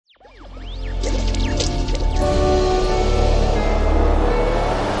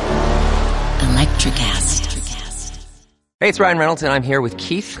Hey, it's Ryan Reynolds, and I'm here with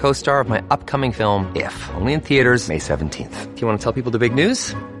Keith, co-star of my upcoming film, If, only in theaters May 17th. Do you want to tell people the big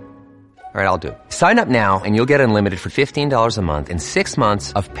news? All right, I'll do it. Sign up now and you'll get unlimited for $15 a month and 6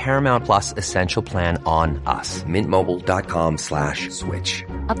 months of Paramount Plus Essential Plan on us. MintMobile.com/switch.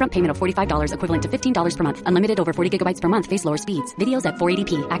 Upfront payment of $45 equivalent to $15 per month. Unlimited over 40 gigabytes per month. Face lower speeds. Videos at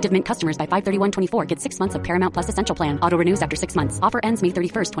 480p. Active Mint customers by 531.24 get 6 months of Paramount Plus Essential Plan. Auto renews after 6 months. Offer ends May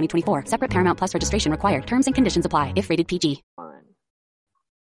 31st, 2024. Separate Paramount Plus registration required. Terms and conditions apply if rated PG.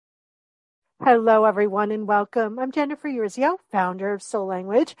 Hello, everyone, and welcome. I'm Jennifer Urzio, founder of Soul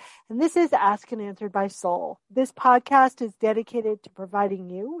Language, and this is Ask and Answered by Soul. This podcast is dedicated to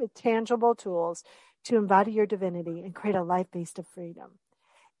providing you with tangible tools to embody your divinity and create a life based on freedom.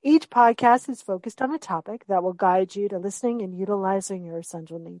 Each podcast is focused on a topic that will guide you to listening and utilizing your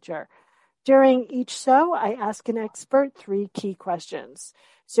essential nature. During each show, I ask an expert 3 key questions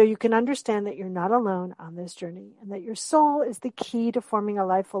so you can understand that you're not alone on this journey and that your soul is the key to forming a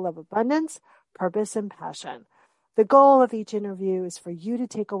life full of abundance, purpose, and passion. The goal of each interview is for you to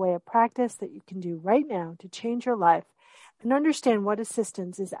take away a practice that you can do right now to change your life and understand what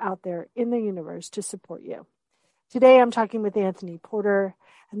assistance is out there in the universe to support you. Today, I'm talking with Anthony Porter,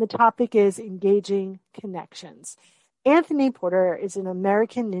 and the topic is engaging connections. Anthony Porter is an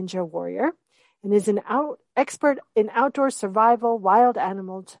American ninja warrior and is an expert in outdoor survival, wild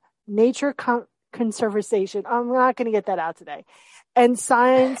animals, nature conservation. I'm not going to get that out today. And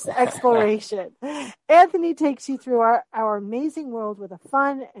science exploration. Anthony takes you through our amazing world with a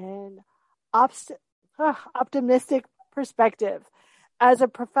fun and optimistic perspective. As a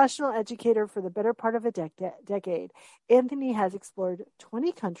professional educator for the better part of a decade, Anthony has explored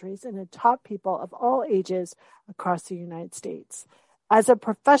 20 countries and had taught people of all ages across the United States. As a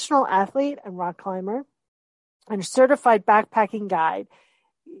professional athlete and rock climber and a certified backpacking guide,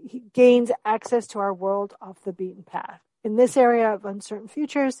 he gains access to our world off the beaten path. In this area of uncertain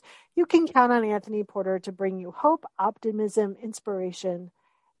futures, you can count on Anthony Porter to bring you hope, optimism, inspiration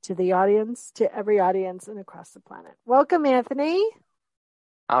to the audience, to every audience and across the planet. Welcome, Anthony.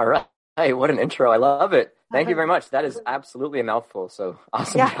 All right. Hey, what an intro. I love it. Thank you very much. That is absolutely a mouthful. So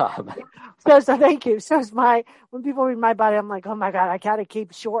awesome job. So thank you. So is when people read my body, I'm like, oh my God, I gotta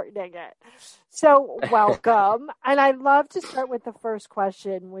keep shortening it. So welcome. And I'd love to start with the first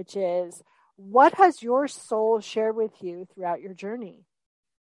question, which is, what has your soul shared with you throughout your journey?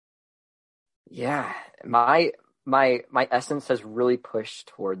 Yeah, my essence has really pushed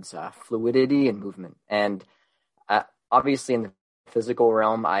towards fluidity and movement. And obviously in the physical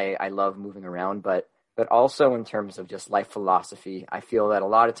realm, I love moving around, but also in terms of just life philosophy, I feel that a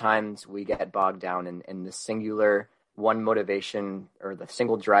lot of times we get bogged down in the singular one motivation or the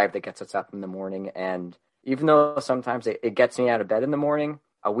single drive that gets us up in the morning. And even though sometimes it gets me out of bed in the morning,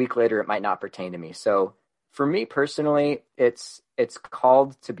 a week later it might not pertain to me. So for me personally, it's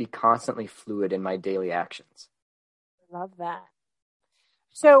called to be constantly fluid in my daily actions. Love that.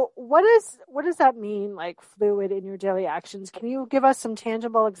 So what does that mean, like fluid in your daily actions? Can you give us some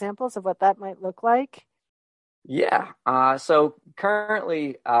tangible examples of what that might look like? Yeah. So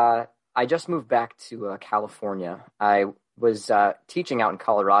currently, I just moved back to California. I was teaching out in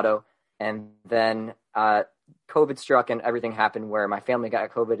Colorado, and then COVID struck and everything happened where my family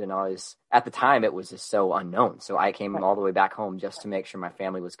got COVID, and at the time it was just so unknown. So I came all the way back home just to make sure my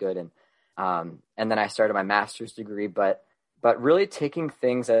family was good. And then I started my master's degree, but really taking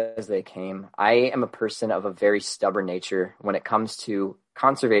things as they came. I am a person of a very stubborn nature when it comes to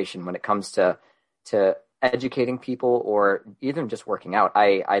conservation, when it comes to educating people or even just working out.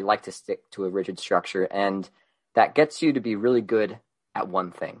 I like to stick to a rigid structure, and that gets you to be really good at one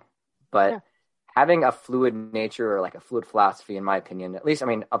thing. But having a fluid nature or like a fluid philosophy, in my opinion, at least, I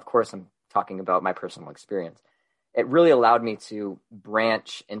mean, of course, I'm talking about my personal experience. It really allowed me to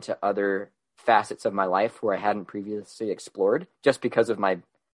branch into other facets of my life where I hadn't previously explored just because of my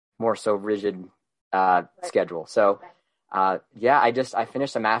more so rigid schedule. So I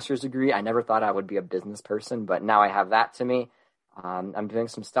finished a master's degree. I never thought I would be a business person, but now I have that to me. I'm doing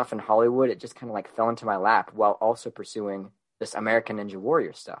some stuff in Hollywood. It just kind of like fell into my lap while also pursuing this American Ninja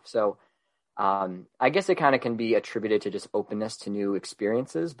Warrior stuff. So I guess it kind of can be attributed to just openness to new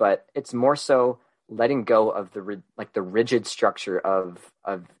experiences, but it's more so letting go of the rigid structure of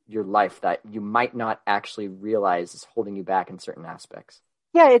your life that you might not actually realize is holding you back in certain aspects.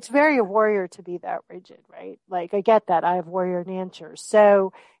 Yeah, it's very a warrior to be that rigid, right? Like, I get that. I have warrior nature.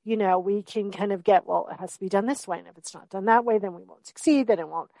 So, we can kind of get, well, it has to be done this way. And if it's not done that way, then we won't succeed, then it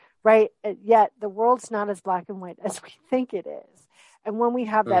won't, right? Yet the world's not as black and white as we think it is. And when we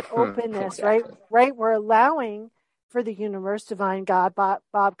have that openness, right, we're allowing for the universe, divine God, Bob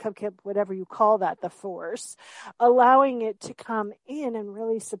Cupcake, whatever you call that, the force, allowing it to come in and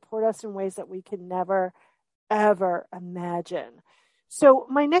really support us in ways that we could never, ever imagine. So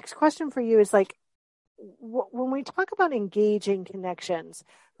my next question for you is like, when we talk about engaging connections,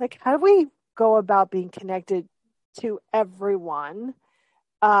 like how do we go about being connected to everyone,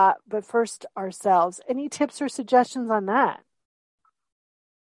 but first ourselves? Any tips or suggestions on that?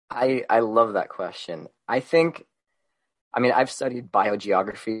 I love that question. I've studied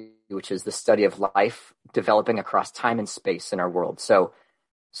biogeography, which is the study of life developing across time and space in our world. So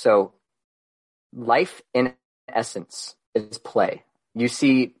life in essence is play. You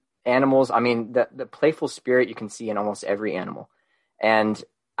see animals, the playful spirit you can see in almost every animal. And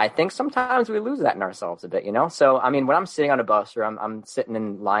I think sometimes we lose that in ourselves a bit, you know? So, when I'm sitting on a bus or I'm sitting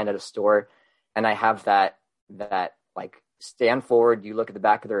in line at a store and I have that like stand forward, you look at the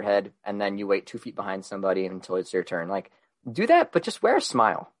back of their head and then you wait 2 feet behind somebody until it's your turn. Like do that, but just wear a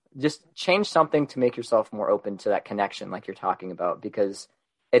smile. Just change something to make yourself more open to that connection like you're talking about, because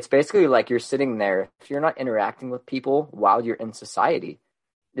it's basically like you're sitting there. If you're not interacting with people while you're in society,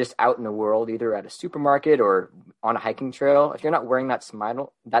 just out in the world, either at a supermarket or on a hiking trail, if you're not wearing that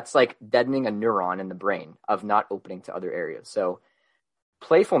smile, that's like deadening a neuron in the brain of not opening to other areas. So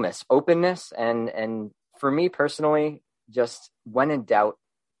playfulness, openness, and for me personally, just when in doubt,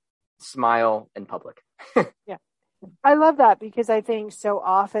 smile in public. Yeah. I love that, because I think so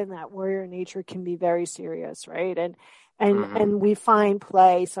often that warrior nature can be very serious, right? And we find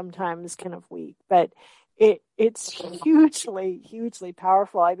play sometimes kind of weak, but it's hugely, hugely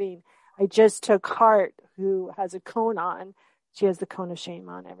powerful. I just took Hart, who has a cone on. She has the cone of shame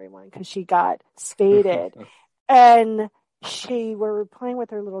on, everyone, because she got spaded. And we were playing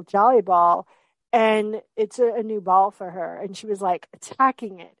with her little jolly ball, and it's a new ball for her. And she was like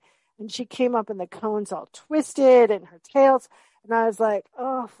attacking it. And she came up and the cone's all twisted and her tail's. And I was like,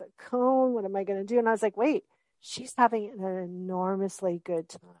 oh, the cone, what am I going to do? And I was like, wait, she's having an enormously good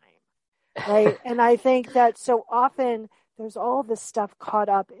time. Right. And I think that so often there's all this stuff caught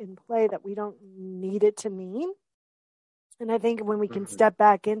up in play that we don't need it to mean. And I think when we can step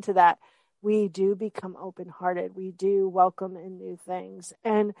back into that, we do become open-hearted. We do welcome in new things,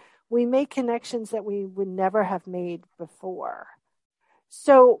 and we make connections that we would never have made before.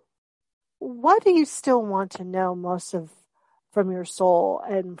 So what do you still want to know most of from your soul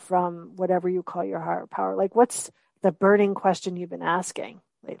and from whatever you call your higher power? Like, what's the burning question you've been asking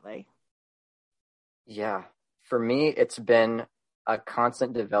lately? Yeah, for me, it's been a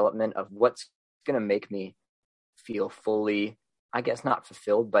constant development of what's going to make me feel fully, I guess not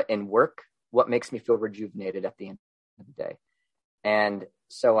fulfilled, but in work, what makes me feel rejuvenated at the end of the day. And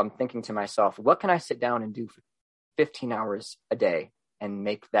so I'm thinking to myself, what can I sit down and do for 15 hours a day and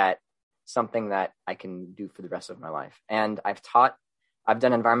make that something that I can do for the rest of my life? And I've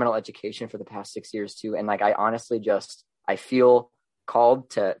done environmental education for the past 6 years too. And like, I honestly I feel called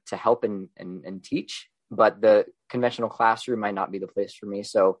to help and teach, but the conventional classroom might not be the place for me.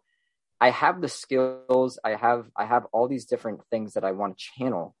 So I have the skills, I have all these different things that I want to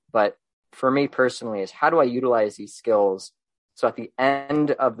channel, but for me personally is how do I utilize these skills so at the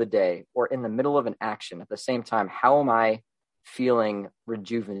end of the day or in the middle of an action at the same time, how am I feeling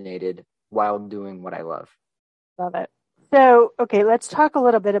rejuvenated while doing what I love? Love it. So, okay, let's talk a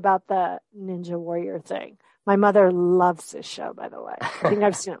little bit about the Ninja Warrior thing. My mother loves this show, by the way. I think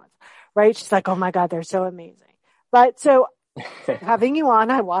I've seen it, right? She's like, oh my God, they're so amazing. But so having you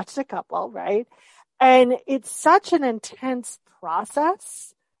on, I watched a couple, right? And it's such an intense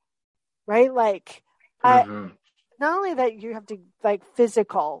process, right? Like, not only that you have to like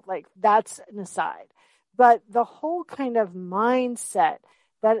physical, like that's an aside, but the whole kind of mindset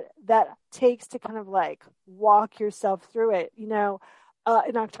that takes to kind of like walk yourself through it. You know,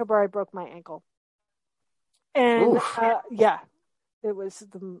 in October, I broke my ankle. And it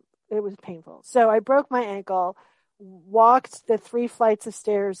was painful. So I broke my ankle, walked the 3 flights of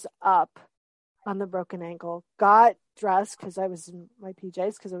stairs up on the broken ankle, got dressed because I was in my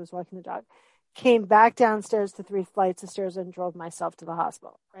PJs because I was walking the dog, came back downstairs the 3 flights of stairs and drove myself to the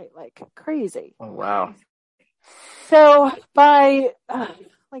hospital, right? Like crazy. Oh, wow. So by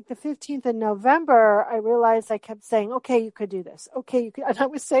like the 15th of November, I realized I kept saying, okay, you could do this. Okay, you could. And I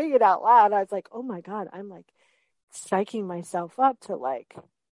was saying it out loud. I was like, oh my God, I'm like psyching myself up to like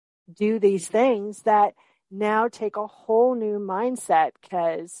do these things that now take a whole new mindset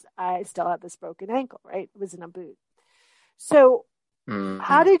because I still have this broken ankle, right? It was in a boot. So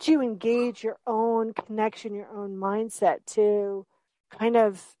how did you engage your own connection, your own mindset to kind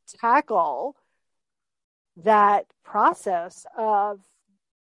of tackle that process of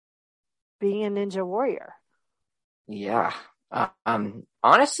being a ninja warrior? Yeah.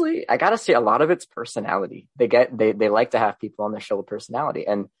 Honestly, I gotta say a lot of it's personality. They like to have people on their show with personality.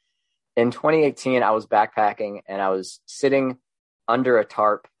 And in 2018, I was backpacking and I was sitting under a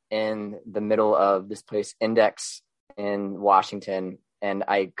tarp in the middle of this place, Index in Washington. And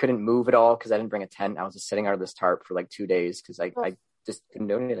I couldn't move at all because I didn't bring a tent. I was just sitting under this tarp for like 2 days because I just couldn't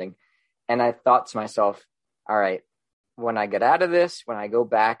do anything. And I thought to myself, all right, when I get out of this, when I go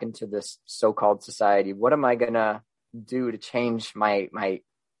back into this so-called society, what am I gonna do to change my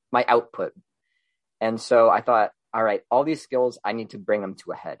output? And so I thought, all right, all these skills, I need to bring them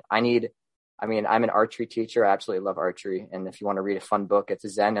to a head. I'm an archery teacher. I absolutely love archery. And if you want to read a fun book, it's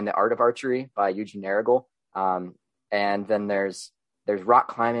Zen and the Art of Archery by Eugene Arrigal. And then there's rock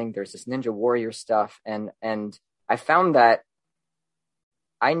climbing, there's this ninja warrior stuff. And I found that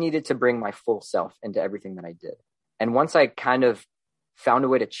I needed to bring my full self into everything that I did. And once I kind of found a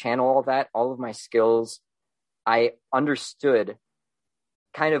way to channel all that, all of my skills, I understood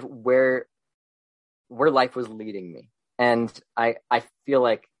kind of where life was leading me. And I feel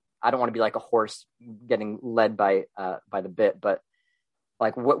like I don't want to be like a horse getting led by the bit, but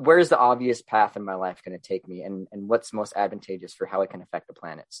like where's the obvious path in my life going to take me, and what's most advantageous for how it can affect the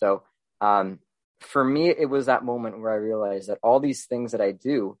planet. So for me, it was that moment where I realized that all these things that I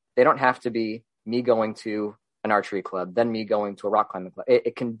do, they don't have to be me going to an archery club, then me going to a rock climbing club.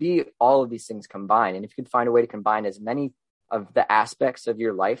 It can be all of these things combined. And if you can find a way to combine as many of the aspects of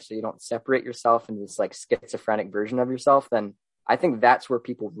your life so you don't separate yourself into this like schizophrenic version of yourself, then I think that's where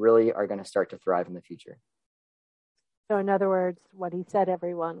people really are going to start to thrive in the future. So in other words, what he said,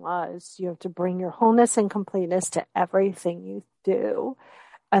 everyone, was you have to bring your wholeness and completeness to everything you do.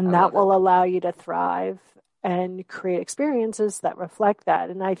 And that will allow you to thrive and create experiences that reflect that.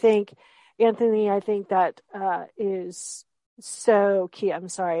 And I think, Anthony, that is so key. I'm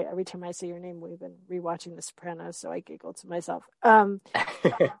sorry, every time I say your name, we've been rewatching The Sopranos, so I giggle to myself. I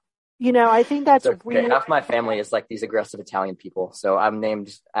think that's really... Half my family is like these aggressive Italian people, so I'm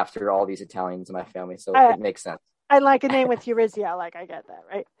named after all these Italians in my family, so it makes sense. I like a name with Eurizia, like I get that,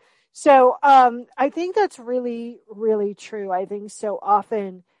 right? So I think that's really, really true. I think so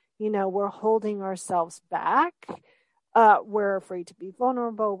often, we're holding ourselves back. We're afraid to be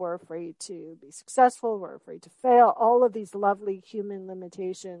vulnerable. We're afraid to be successful. We're afraid to fail. All of these lovely human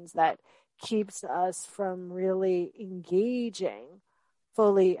limitations that keeps us from really engaging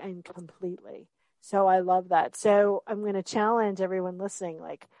fully and completely. So I love that. So I'm going to challenge everyone listening,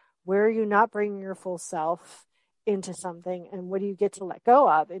 like, where are you not bringing your full self into something, and what do you get to let go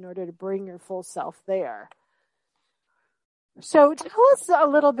of in order to bring your full self there? So tell us a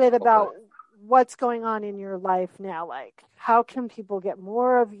little bit about what's going on in your life now. Like, how can people get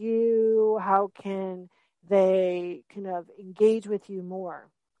more of you? How can they kind of engage with you more?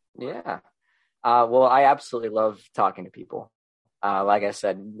 Yeah. Well, I absolutely love talking to people. Like I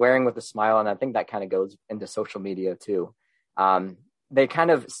said, wearing with a smile, and I think that kind of goes into social media too. They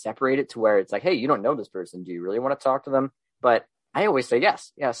kind of separate it to where it's like, hey, you don't know this person. Do you really want to talk to them? But I always say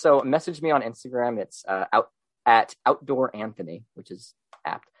yes. Yeah. So message me on Instagram. It's at Outdoor Anthony, which is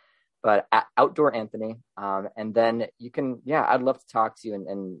apt, but at Outdoor Anthony. And then you can, I'd love to talk to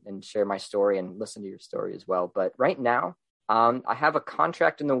you and share my story and listen to your story as well. But right now, I have a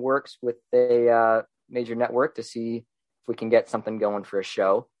contract in the works with a major network to see if we can get something going for a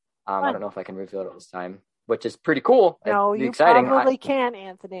show. I don't know if I can reveal it at this time, which is pretty cool. No, you exciting. Probably can,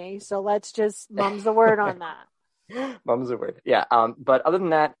 Anthony. So let's just mum's the word on that. Mum's the word. Yeah. But other than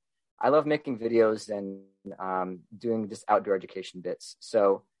that, I love making videos and doing just outdoor education bits.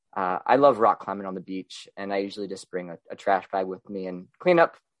 So I love rock climbing on the beach, and I usually just bring a trash bag with me and clean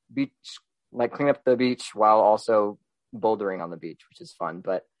up the beach while also bouldering on the beach, which is fun.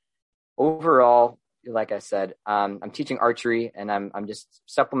 But overall, like I said, I'm teaching archery, and I'm just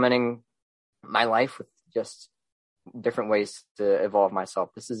supplementing my life with just different ways to evolve myself.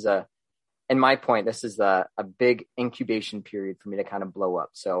 This is a big incubation period for me to kind of blow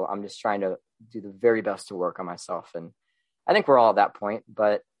up. So I'm just trying to do the very best to work on myself. And I think we're all at that point,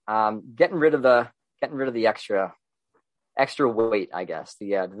 but getting rid of the extra weight, I guess,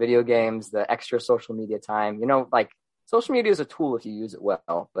 the video games, the extra social media time, like social media is a tool if you use it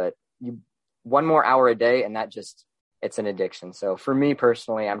well, but one more hour a day, and it's an addiction. So for me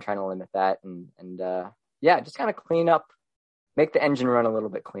personally, I'm trying to limit that and just kind of clean up, make the engine run a little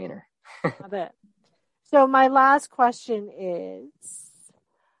bit cleaner. Love it. So my last question is,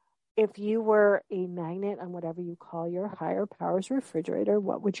 if you were a magnet on whatever you call your higher powers refrigerator,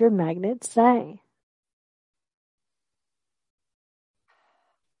 what would your magnet say?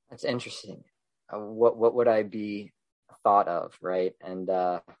 That's interesting. What would I be thought of, right? And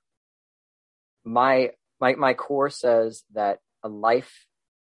my my core says that a life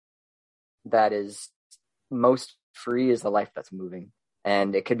that is most free is the life that's moving.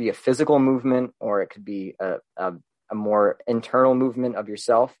 And it could be a physical movement, or it could be a more internal movement of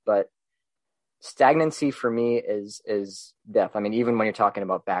yourself. But stagnancy for me is death. I mean, even when you're talking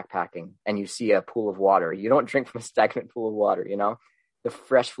about backpacking and you see a pool of water, you don't drink from a stagnant pool of water, you know, the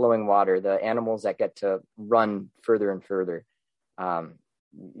fresh flowing water, the animals that get to run further and further.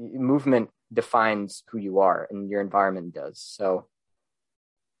 Movement defines who you are, and your environment does. So,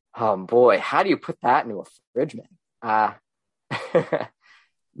 oh boy, how do you put that into a fridge, man?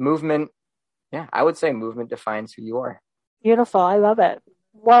 Movement. Yeah, I would say movement defines who you are. Beautiful. I love it.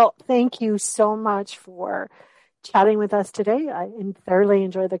 Well, thank you so much for chatting with us today. I thoroughly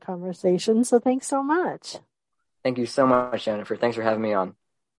enjoyed the conversation. So thanks so much. Thank you so much, Jennifer. Thanks for having me on.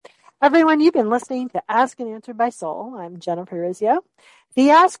 Everyone, you've been listening to Ask and Answered by Soul. I'm Jennifer Rizzio.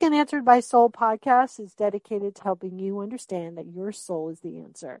 The Ask and Answered by Soul podcast is dedicated to helping you understand that your soul is the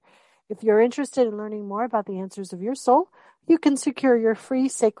answer. If you're interested in learning more about the answers of your soul, you can secure your free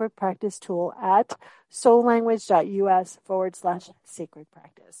sacred practice tool at soullanguage.us/sacred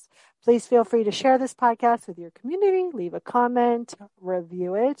practice. Please feel free to share this podcast with your community, leave a comment,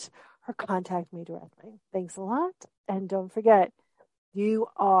 review it, or contact me directly. Thanks a lot. And don't forget, you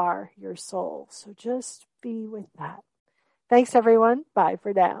are your soul. So just be with that. Thanks, everyone. Bye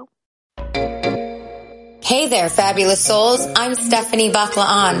for now. Hey there, fabulous souls. I'm Stephanie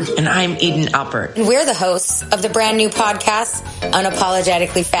Baklaan. And I'm Eden Alpert. And we're the hosts of the brand new podcast,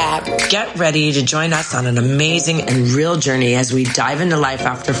 Unapologetically Fab. Get ready to join us on an amazing and real journey as we dive into life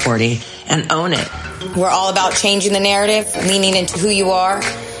after 40 and own it. We're all about changing the narrative, leaning into who you are,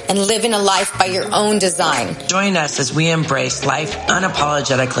 and living a life by your own design. Join us as we embrace life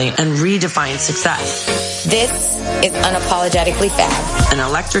unapologetically and redefine success. This is Unapologetically Fab, an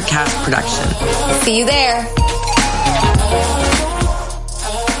Electric Cast production. See you there.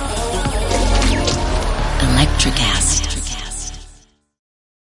 Electric Cast.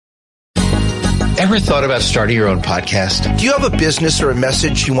 Ever thought about starting your own podcast? Do you have a business or a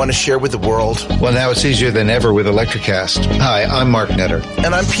message you want to share with the world? Well, now it's easier than ever with Electricast. Hi, I'm Mark Netter.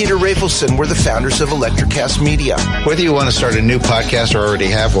 And I'm Peter Rafelson. We're the founders of Electricast Media. Whether you want to start a new podcast or already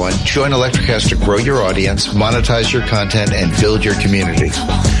have one, join Electricast to grow your audience, monetize your content, and build your community.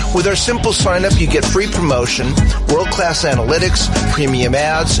 With our simple sign-up, you get free promotion, world-class analytics, premium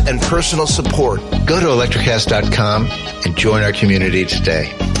ads, and personal support. Go to Electricast.com and join our community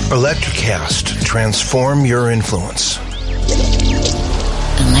today. Electricast. Transform your influence.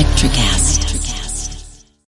 Electricast.